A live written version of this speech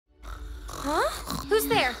Who's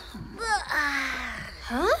there?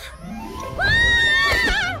 Huh?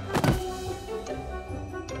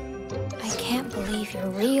 I can't believe you're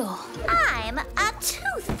real. I'm a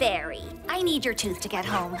tooth fairy. I need your tooth to get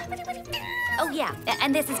home. Oh, yeah,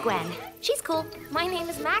 and this is Gwen. She's cool. My name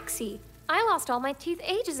is Maxie. I lost all my teeth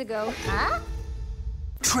ages ago. Huh?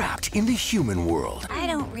 Trapped in the human world. I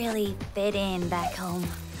don't really fit in back home.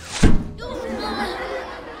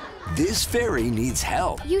 This fairy needs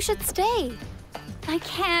help. You should stay. I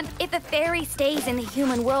can't. If a fairy stays in the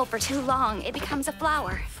human world for too long, it becomes a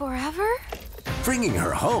flower. Forever? Bringing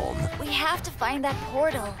her home We have to find that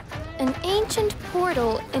portal. An ancient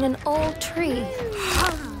portal in an old tree.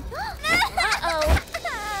 Uh-oh.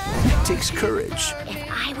 takes courage. If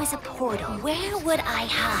I was a portal, where would I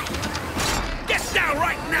hide? Get down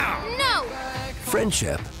right now! No!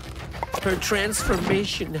 Friendship Her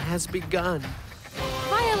transformation has begun.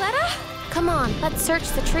 Violetta? Come on, let's search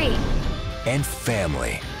the tree. and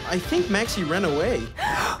family. I think Maxie ran away.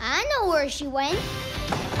 I know where she went.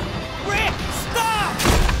 Rick, stop!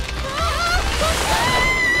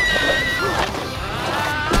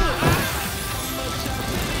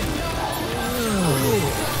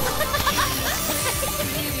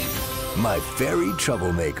 My fairy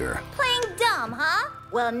troublemaker. Playing dumb, huh?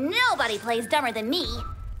 Well, nobody plays dumber than me.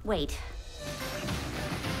 Wait,